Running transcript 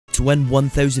To win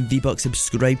 1000 V-Bucks,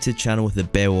 subscribe to the channel with the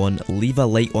bell on, leave a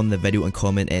like on the video and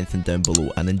comment anything down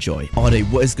below and enjoy. Alright,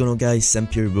 what is going on guys,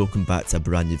 Simp here, welcome back to a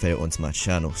brand new video onto my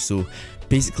channel. So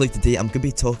basically today I'm going to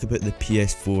be talking about the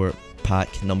PS4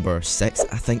 pack number 6,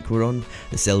 I think we're on,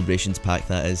 the celebrations pack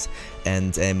that is,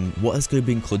 and what is going to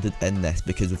be included in this,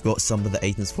 because we've got some of the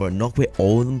items for it, not quite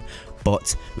all of them,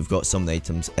 but we've got some of the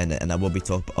items in it, and I will be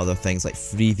talking about other things like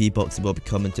free V-Bucks that will be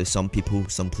coming to some people,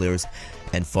 some players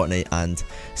in Fortnite, and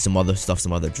some other stuff,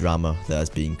 some other drama that has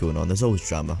been going on. There's always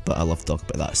drama, but I love talking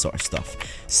about that sort of stuff.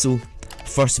 So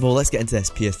first of all, let's get into this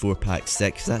PS4 pack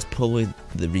 6, that's probably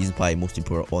the reason why most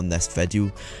people are on this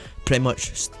video. Pretty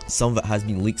much some of it has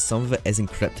been leaked, some of it is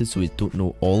encrypted, so we don't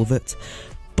know all of it,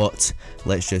 but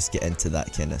let's just get into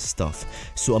that kind of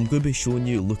stuff. So I'm going to be showing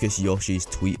you Lucas Yoshi's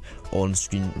tweet on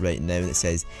screen right now, and it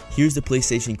says, here's the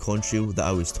PlayStation contrail that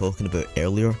I was talking about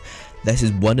earlier. This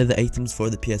is one of the items for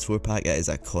the PS4 pack, it is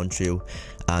a contrail,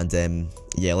 and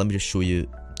yeah, let me just show you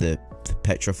the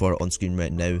picture for it on screen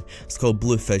right now. It's called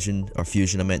Blue Fission, or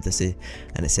Fusion I meant to say,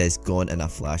 and it says gone in a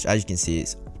flash. As you can see,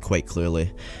 it's quite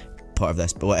clearly part of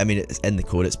this, but I mean it's in the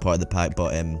code, it's part of the pack,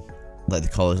 but like the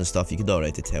colours and stuff you can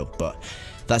already tell. But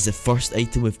that's the first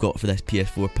item we've got for this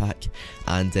PS4 pack,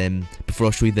 and before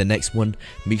I show you the next one,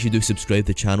 make sure you do subscribe to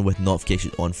the channel with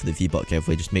notifications on for the V-Buck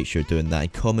giveaway. Just make sure you're doing that,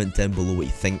 and comment down below what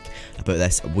you think about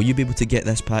this. Will you be able to get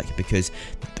this pack? Because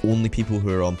only people who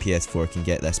are on PS4 can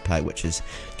get this pack, which is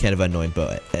kind of annoying,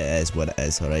 but it is what it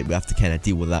is. Alright, we have to kind of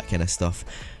deal with that kind of stuff.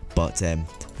 But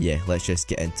yeah, let's just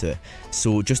get into it.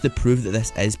 So just to prove that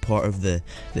this is part of the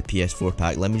PS4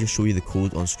 pack, let me just show you the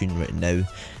code on screen right now. It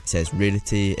says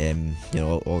rarity, you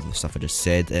know, all the stuff I just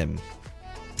said.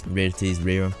 Rarity is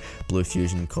rare, blue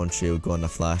fusion, contrail, gone in a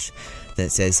flash. Then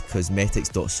it says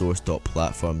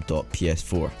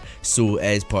cosmetics.source.platform.ps4. So it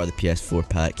is part of the PS4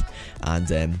 pack,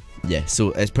 and yeah, so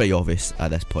it's pretty obvious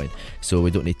at this point, so we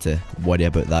don't need to worry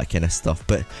about that kind of stuff.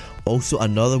 But also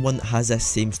another one that has this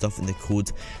same stuff in the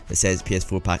code that says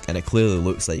PS4 pack, and it clearly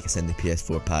looks like it's in the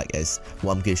PS4 pack, is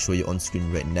what I'm going to show you on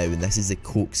screen right now, and this is the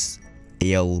Coke's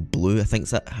AL Blue, I think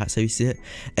that's how you say it.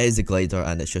 It is a glider,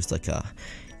 and it's just like a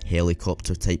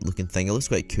helicopter type looking thing. It looks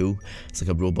quite cool, it's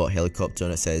like a robot helicopter,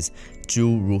 and it says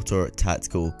dual rotor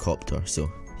tactical copter. So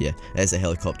yeah, it is a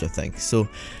helicopter thing. So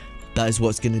that is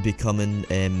what's going to be coming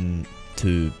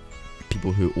to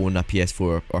people who own a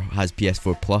PS4 or has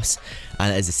PS4 Plus,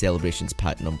 and it is the celebrations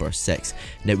pack number 6.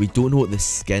 Now we don't know what the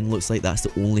skin looks like, that's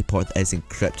the only part that is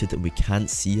encrypted, and we can't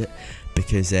see it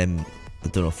because I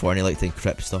don't know, Fortnite like to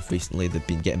encrypt stuff recently, they've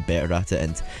been getting better at it,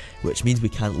 and which means we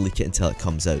can't leak it until it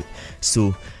comes out.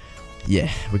 So yeah,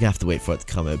 we're gonna have to wait for it to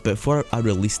come out. But for a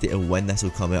release date of when this will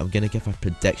come out, I'm gonna give a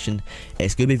prediction.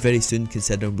 It's gonna be very soon,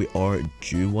 considering we are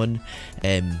due one.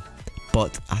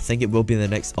 But I think it will be in the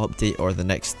next update or the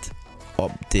next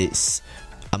updates.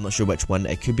 I'm not sure which one.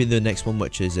 It could be the next one,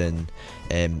 which is in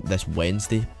this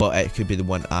Wednesday, but it could be the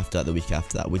one after that, the week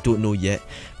after that. We don't know yet.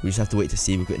 We just have to wait to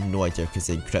see. We've got no idea because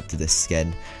they encrypted the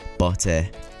skin. But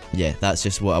yeah, that's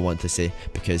just what I want to say,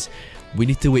 because we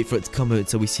need to wait for it to come out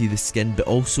until we see the skin. But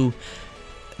also,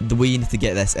 the way you need to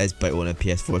get this is by owning a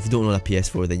PS4. If you don't own a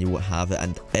PS4, then you won't have it,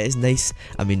 and it is nice.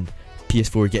 I mean,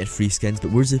 PS4 getting free skins,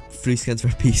 but where's the free skins for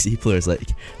PC players? Like,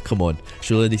 come on,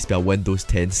 surely there needs to be a Windows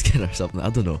 10 skin or something, I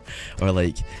don't know, or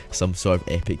like some sort of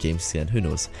Epic Games skin, who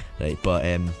knows, right? But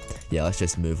yeah, let's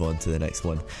just move on to the next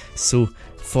one. So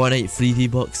Fortnite free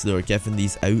V-Bucks, they're giving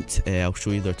these out. I'll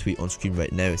show you their tweet on screen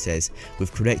right now. It says,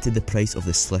 we've corrected the price of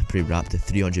the slippery wrap to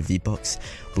 300 V-Bucks.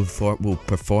 We'll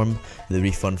perform the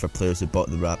refund for players who bought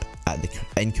the wrap at the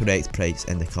incorrect price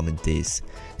in the coming days.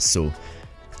 So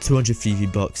 200 free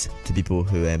V-Bucks to people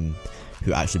who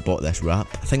actually bought this wrap.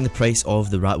 I think the price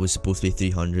of the wrap was supposed to be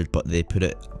 300, but they put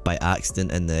it by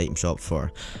accident in the item shop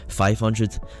for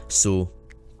 500. So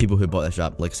people who bought this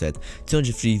wrap, like I said,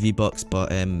 200 free V-Bucks,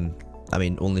 but I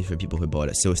mean only for people who bought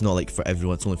it. So it's not like for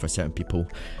everyone, it's only for certain people,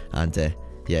 and yeah,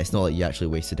 it's not like you actually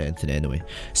wasted anything anyway.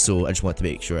 So I just wanted to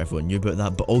make sure everyone knew about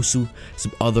that. But also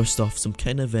some other stuff, some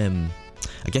kind of I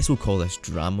guess we'll call this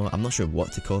drama. I'm not sure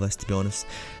what to call this, to be honest,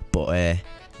 but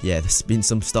yeah, there's been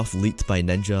some stuff leaked by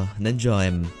Ninja.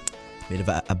 Ninja made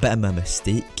a bit of a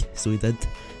mistake, so he did,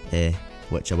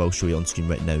 which I will show you on screen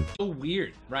right now. So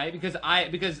weird, right? Because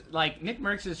like Nick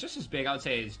Merckx is just as big, I would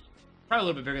say, is probably a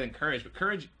little bit bigger than Courage, but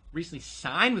Courage recently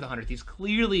signed with 100 Thieves.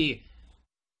 Clearly,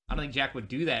 I don't think Jack would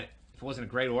do that if it wasn't a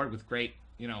great org with great,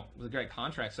 you know, with a great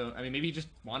contract. So I mean, maybe he just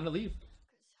wanted to leave.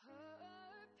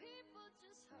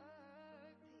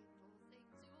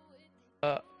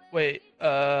 Wait, What?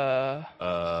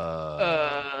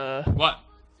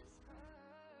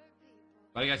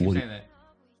 Why do you guys keep saying that?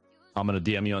 I'm gonna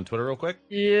DM you on Twitter real quick.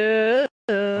 yeah.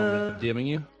 I'm DMing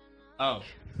you. Oh.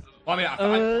 Well, I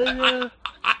mean,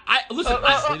 listen.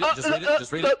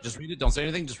 Just read it. Just read it. Don't say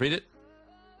anything. Just read it.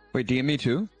 Wait, DM me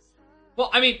too? Well,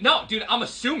 I mean, no, dude. I'm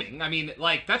assuming. I mean,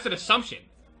 like, that's an assumption.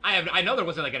 I know there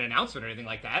wasn't like an announcement or anything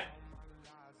like that.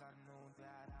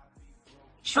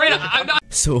 Straight up, I'm not.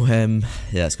 So, yeah,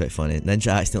 it's quite funny.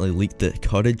 Ninja accidentally leaked that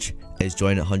Courage is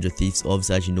joining 100 Thieves.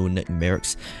 Obviously, as you know, Nick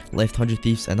Merckx left 100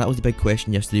 Thieves, and that was the big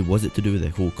question yesterday. Was it to do with the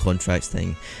whole contracts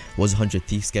thing? Was 100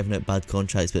 Thieves giving out bad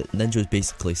contracts? But Ninja was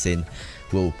basically saying,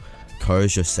 well,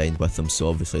 Courage just signed with them, so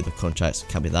obviously the contracts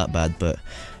can't be that bad, but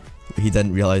he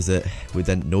didn't realise that we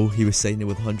didn't know he was signing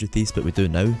with 100 Thieves, but we do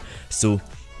now. So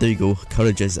there you go,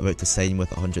 Courage is about to sign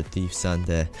with 100 Thieves,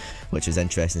 and which is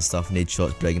interesting stuff.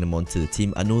 Nadeshot's bringing him onto the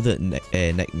team. I know that Nick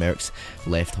Merckx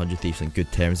left 100 Thieves on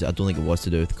good terms. I don't think it was to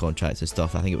do with contracts and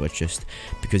stuff. I think it was just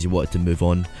because he wanted to move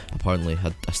on. Apparently,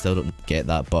 I still don't get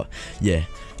that, but yeah.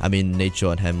 I mean,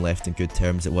 Nadeshot and him left in good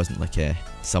terms. It wasn't like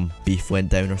some beef went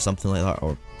down or something like that,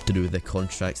 or to do with the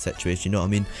contract situation, you know what I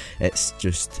mean? It's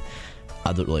just,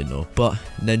 I don't really know. But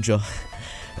Ninja,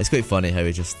 it's quite funny how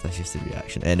that's just the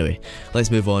reaction. Anyway,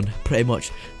 let's move on. Pretty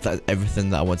much that's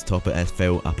everything that I want to talk about in this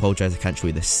video. I apologise I can't show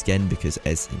you the skin because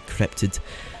it's encrypted.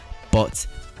 But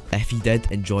if you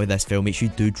did enjoy this video, make sure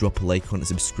you do drop a like on it,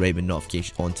 subscribe and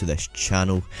notification onto this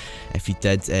channel. If you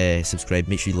did subscribe,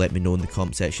 make sure you let me know in the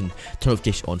comment section. Turn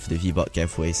notification on for the V-Buck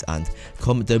giveaways, and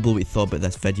comment down below what you thought about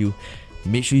this video.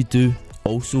 Make sure you do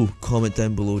also comment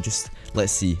down below, just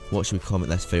let's see, what should we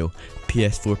comment this video?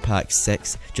 PS4 pack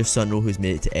 6, just so I know who's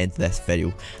made it to end this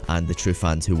video, and the true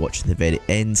fans who watch to the very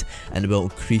end, and it will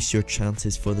increase your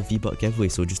chances for the V-Buck giveaway.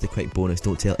 So just a quick bonus,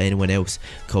 don't tell anyone else,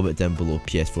 comment down below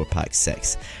PS4 pack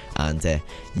 6. And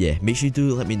yeah, make sure you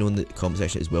do let me know in the comment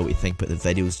section as well what you think about the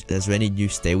videos. Is there any new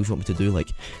styles you want me to do, like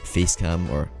face cam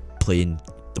or playing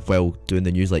while doing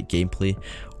the news, like gameplay,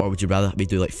 or would you rather me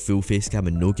do like full face cam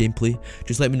and no gameplay?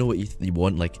 Just let me know what you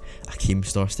want, like a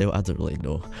Keemstar style, I don't really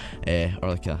know, or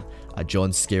like a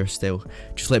John Scare style.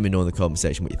 Just let me know in the comment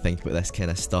section what you think about this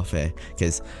kind of stuff,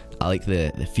 because I like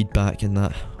the feedback and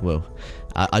that. Well,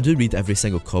 I do read every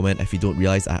single comment. If you don't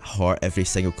realise, I heart every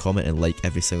single comment and like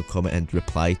every single comment and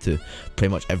reply to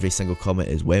pretty much every single comment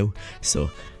as well,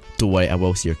 so don't worry, I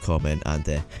will see your comment. And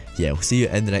yeah, we'll see you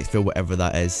in the next video, whatever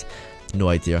that is. No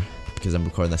idea, because I'm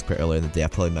recording this quite early in the day. I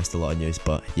probably missed a lot of news,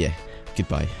 but yeah,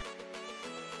 goodbye.